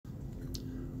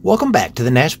Welcome back to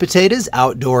the Nash Potatoes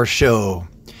Outdoor Show.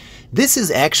 This is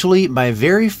actually my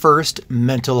very first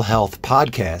mental health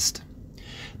podcast.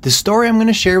 The story I'm going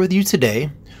to share with you today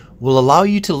will allow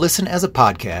you to listen as a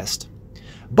podcast.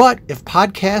 But if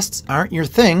podcasts aren't your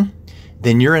thing,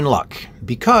 then you're in luck,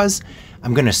 because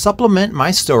I'm going to supplement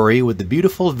my story with the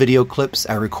beautiful video clips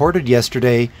I recorded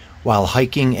yesterday while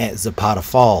hiking at Zapata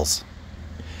Falls.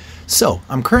 So,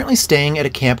 I'm currently staying at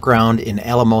a campground in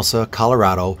Alamosa,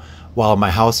 Colorado, while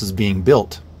my house is being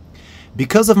built.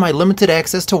 Because of my limited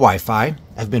access to Wi-Fi,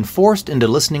 I've been forced into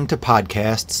listening to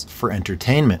podcasts for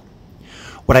entertainment.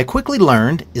 What I quickly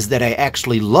learned is that I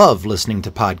actually love listening to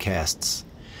podcasts.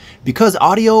 Because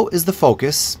audio is the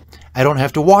focus, I don't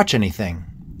have to watch anything.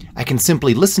 I can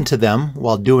simply listen to them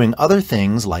while doing other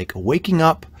things like waking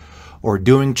up or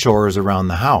doing chores around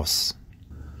the house.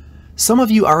 Some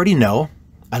of you already know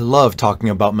I love talking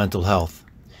about mental health,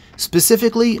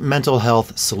 specifically mental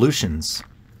health solutions.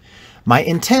 My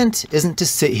intent isn't to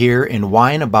sit here and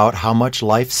whine about how much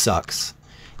life sucks.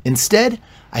 Instead,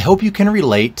 I hope you can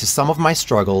relate to some of my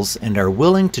struggles and are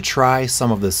willing to try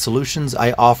some of the solutions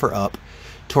I offer up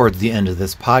towards the end of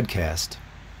this podcast.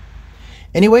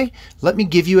 Anyway, let me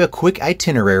give you a quick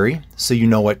itinerary so you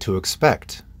know what to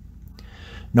expect.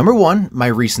 Number 1, my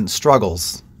recent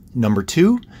struggles. Number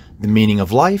 2, the meaning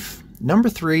of life. Number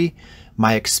 3,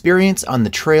 my experience on the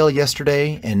trail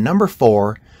yesterday. And number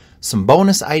 4, some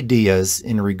bonus ideas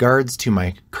in regards to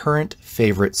my current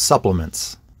favorite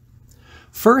supplements.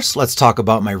 First, let's talk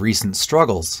about my recent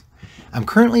struggles. I'm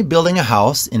currently building a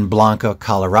house in Blanca,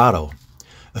 Colorado.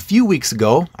 A few weeks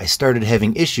ago, I started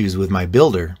having issues with my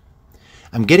builder.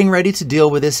 I'm getting ready to deal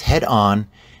with this head on,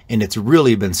 and it's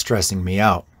really been stressing me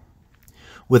out.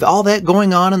 With all that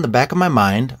going on in the back of my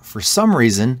mind, for some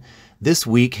reason, this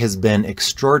week has been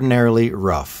extraordinarily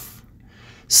rough.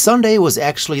 Sunday was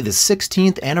actually the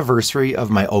 16th anniversary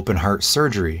of my open heart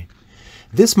surgery.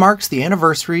 This marks the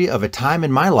anniversary of a time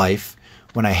in my life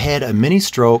when I had a mini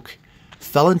stroke,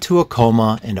 fell into a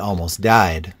coma, and almost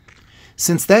died.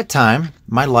 Since that time,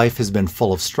 my life has been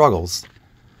full of struggles.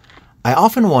 I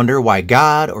often wonder why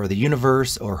God or the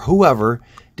universe or whoever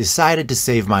decided to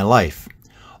save my life,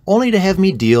 only to have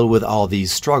me deal with all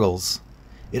these struggles.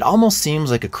 It almost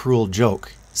seems like a cruel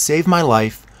joke. Save my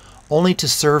life, only to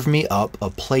serve me up a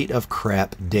plate of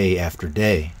crap day after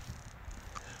day.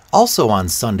 Also on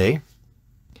Sunday,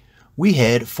 we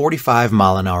had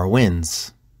 45-mile-an-hour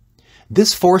winds.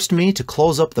 This forced me to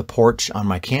close up the porch on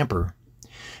my camper.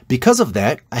 Because of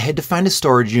that, I had to find a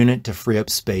storage unit to free up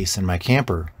space in my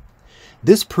camper.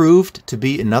 This proved to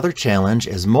be another challenge,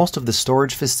 as most of the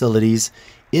storage facilities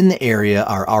in the area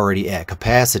are already at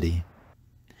capacity.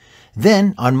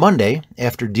 Then, on Monday,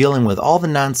 after dealing with all the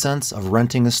nonsense of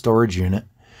renting a storage unit,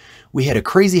 we had a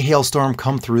crazy hailstorm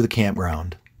come through the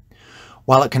campground.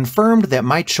 While it confirmed that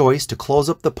my choice to close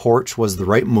up the porch was the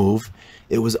right move,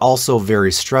 it was also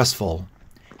very stressful.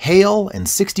 Hail and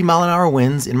 60-mile-an-hour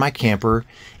winds in my camper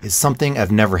is something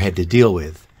I've never had to deal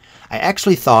with. I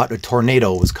actually thought a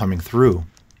tornado was coming through.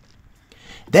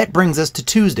 That brings us to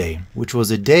Tuesday, which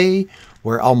was a day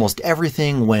where almost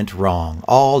everything went wrong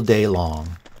all day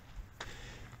long.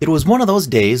 It was one of those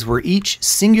days where each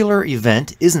singular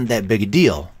event isn't that big a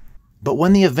deal. But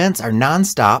when the events are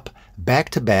non-stop,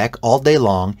 back-to-back, all day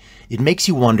long, it makes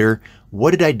you wonder, what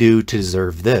did I do to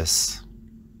deserve this?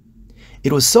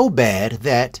 It was so bad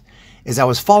that, as I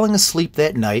was falling asleep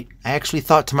that night, I actually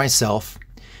thought to myself,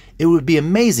 it would be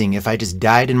amazing if I just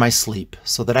died in my sleep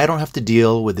so that I don't have to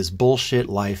deal with this bullshit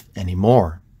life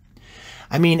anymore.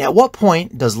 I mean, at what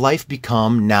point does life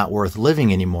become not worth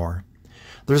living anymore?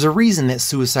 There's a reason that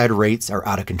suicide rates are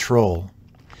out of control.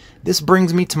 This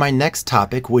brings me to my next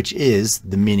topic, which is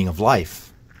the meaning of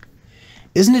life.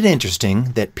 Isn't it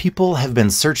interesting that people have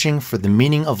been searching for the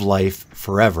meaning of life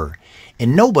forever,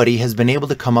 and nobody has been able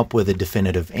to come up with a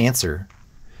definitive answer?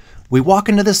 We walk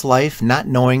into this life not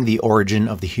knowing the origin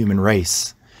of the human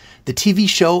race. The TV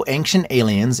show Ancient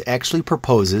Aliens actually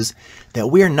proposes that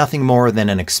we are nothing more than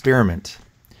an experiment.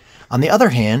 On the other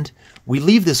hand, we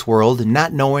leave this world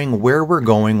not knowing where we're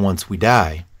going once we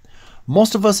die.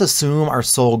 Most of us assume our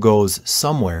soul goes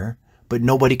somewhere, but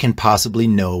nobody can possibly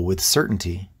know with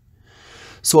certainty.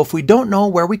 So if we don't know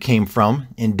where we came from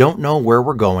and don't know where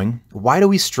we're going, why do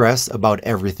we stress about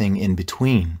everything in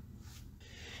between?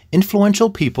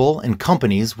 Influential people and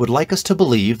companies would like us to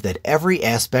believe that every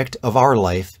aspect of our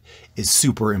life is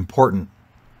super important.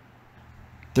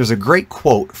 There's a great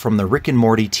quote from the Rick and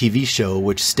Morty TV show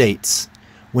which states,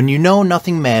 "When you know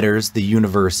nothing matters, the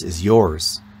universe is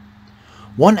yours."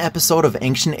 One episode of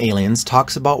Ancient Aliens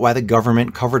talks about why the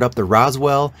government covered up the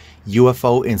Roswell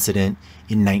UFO incident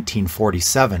in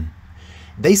 1947.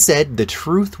 They said the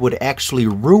truth would actually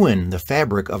ruin the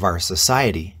fabric of our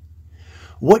society.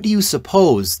 What do you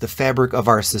suppose the fabric of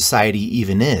our society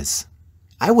even is?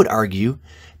 I would argue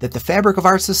that the fabric of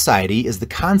our society is the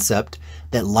concept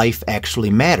that life actually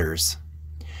matters.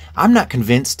 I'm not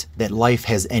convinced that life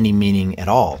has any meaning at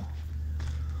all.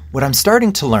 What I'm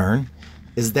starting to learn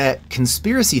is that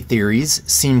conspiracy theories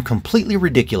seem completely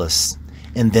ridiculous,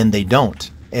 and then they don't,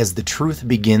 as the truth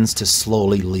begins to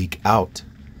slowly leak out.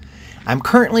 I'm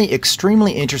currently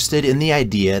extremely interested in the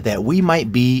idea that we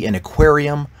might be an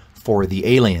aquarium for the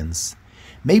aliens.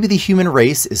 Maybe the human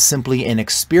race is simply an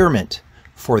experiment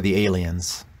for the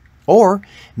aliens. Or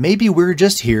maybe we're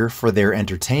just here for their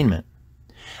entertainment.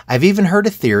 I've even heard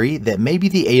a theory that maybe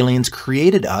the aliens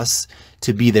created us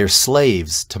to be their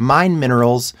slaves, to mine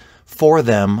minerals for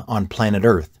them on planet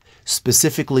Earth,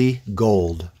 specifically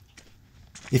gold.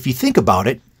 If you think about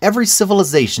it, every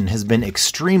civilization has been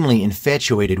extremely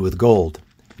infatuated with gold.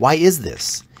 Why is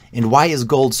this? And why is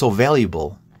gold so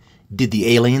valuable? Did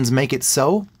the aliens make it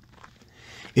so?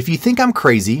 If you think I'm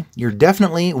crazy, you're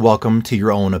definitely welcome to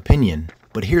your own opinion.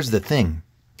 But here's the thing.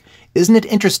 Isn't it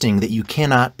interesting that you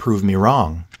cannot prove me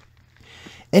wrong?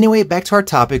 Anyway, back to our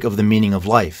topic of the meaning of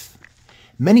life.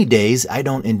 Many days I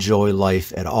don't enjoy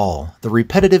life at all. The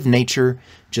repetitive nature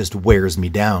just wears me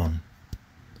down.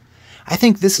 I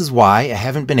think this is why I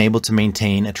haven't been able to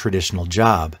maintain a traditional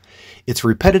job. Its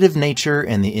repetitive nature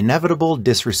and the inevitable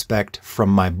disrespect from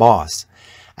my boss.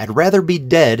 I'd rather be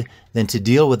dead than to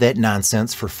deal with that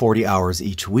nonsense for 40 hours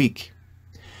each week.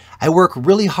 I work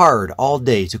really hard all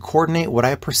day to coordinate what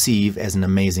I perceive as an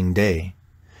amazing day.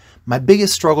 My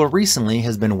biggest struggle recently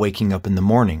has been waking up in the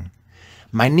morning.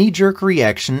 My knee-jerk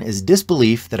reaction is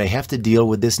disbelief that I have to deal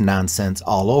with this nonsense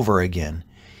all over again.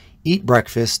 Eat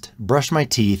breakfast, brush my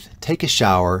teeth, take a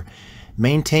shower,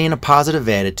 maintain a positive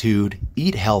attitude,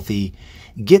 eat healthy,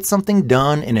 get something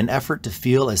done in an effort to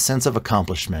feel a sense of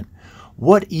accomplishment.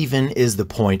 What even is the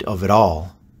point of it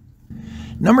all?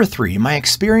 Number 3, my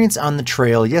experience on the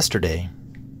trail yesterday.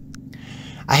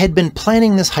 I had been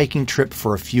planning this hiking trip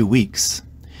for a few weeks.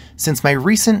 Since my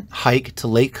recent hike to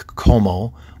Lake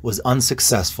Como was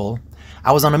unsuccessful,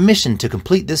 I was on a mission to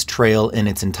complete this trail in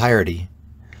its entirety.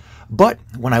 But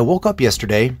when I woke up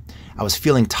yesterday, I was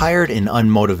feeling tired and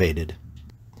unmotivated.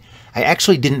 I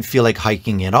actually didn't feel like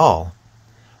hiking at all.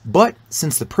 But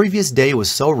since the previous day was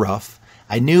so rough,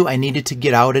 I knew I needed to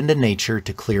get out into nature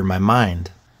to clear my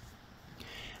mind.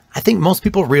 I think most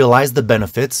people realize the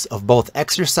benefits of both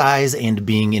exercise and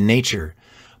being in nature,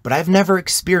 but I've never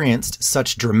experienced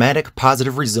such dramatic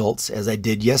positive results as I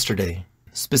did yesterday.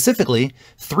 Specifically,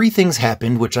 3 things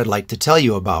happened which I'd like to tell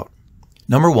you about.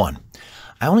 Number 1,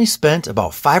 I only spent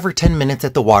about 5 or 10 minutes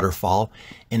at the waterfall,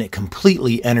 and it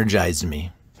completely energized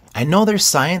me. I know there's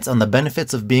science on the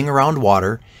benefits of being around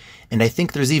water, and I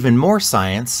think there's even more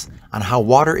science on how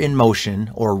water in motion,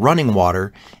 or running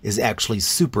water, is actually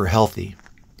super healthy.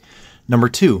 Number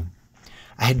 2,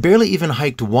 I had barely even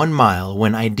hiked 1 mile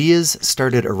when ideas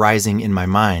started arising in my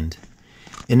mind.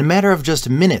 In a matter of just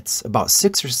minutes, about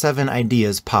 6 or 7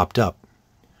 ideas popped up.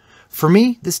 For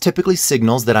me, this typically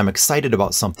signals that I'm excited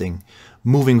about something,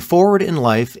 moving forward in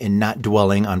life and not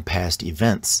dwelling on past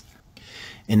events.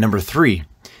 And number 3,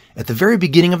 at the very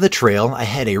beginning of the trail, I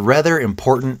had a rather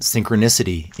important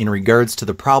synchronicity in regards to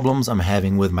the problems I'm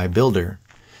having with my builder.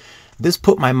 This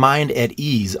put my mind at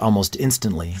ease almost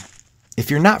instantly. If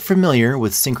you're not familiar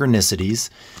with synchronicities,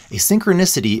 a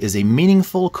synchronicity is a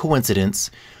meaningful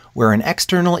coincidence where an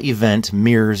external event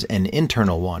mirrors an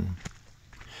internal one.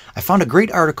 I found a great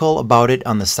article about it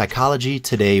on the Psychology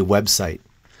Today website.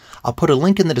 I'll put a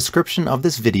link in the description of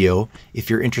this video if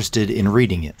you're interested in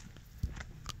reading it.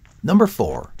 Number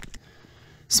 4,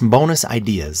 some bonus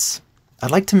ideas.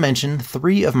 I'd like to mention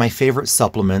 3 of my favorite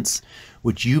supplements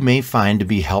which you may find to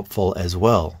be helpful as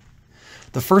well.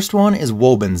 The first one is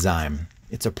Wobenzyme.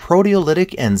 It's a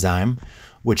proteolytic enzyme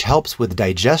which helps with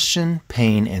digestion,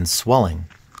 pain, and swelling.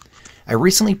 I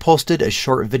recently posted a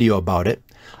short video about it.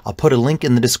 I'll put a link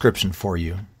in the description for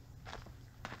you.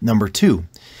 Number 2,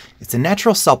 it's a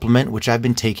natural supplement which I've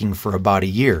been taking for about a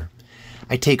year.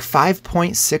 I take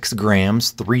 5.6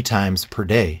 grams 3 times per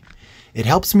day. It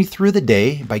helps me through the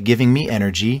day by giving me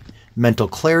energy, mental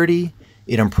clarity,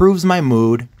 it improves my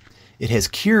mood, it has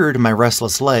cured my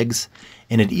restless legs,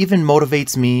 and it even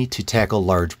motivates me to tackle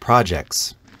large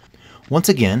projects. Once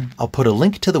again, I'll put a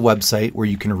link to the website where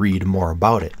you can read more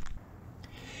about it.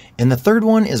 And the third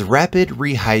one is Rapid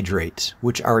Rehydrate,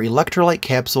 which are electrolyte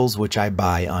capsules which I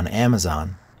buy on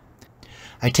Amazon.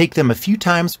 I take them a few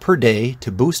times per day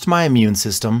to boost my immune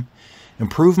system,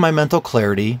 improve my mental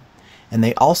clarity, and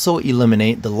they also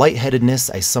eliminate the lightheadedness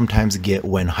I sometimes get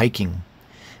when hiking.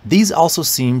 These also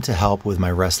seem to help with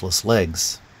my restless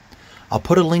legs. I'll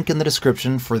put a link in the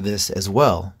description for this as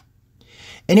well.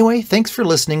 Anyway, thanks for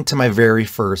listening to my very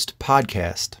first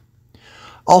podcast.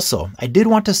 Also, I did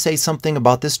want to say something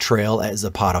about this trail at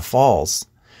Zapata Falls.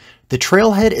 The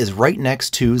trailhead is right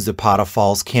next to Zapata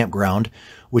Falls Campground,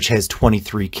 which has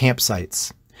 23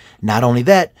 campsites. Not only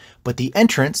that, but the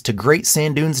entrance to Great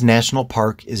Sand Dunes National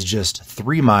Park is just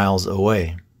 3 miles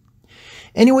away.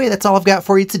 Anyway, that's all I've got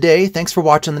for you today. Thanks for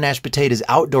watching the Nash Potatoes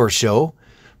Outdoor Show.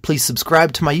 Please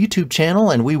subscribe to my YouTube channel,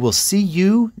 and we will see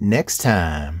you next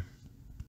time.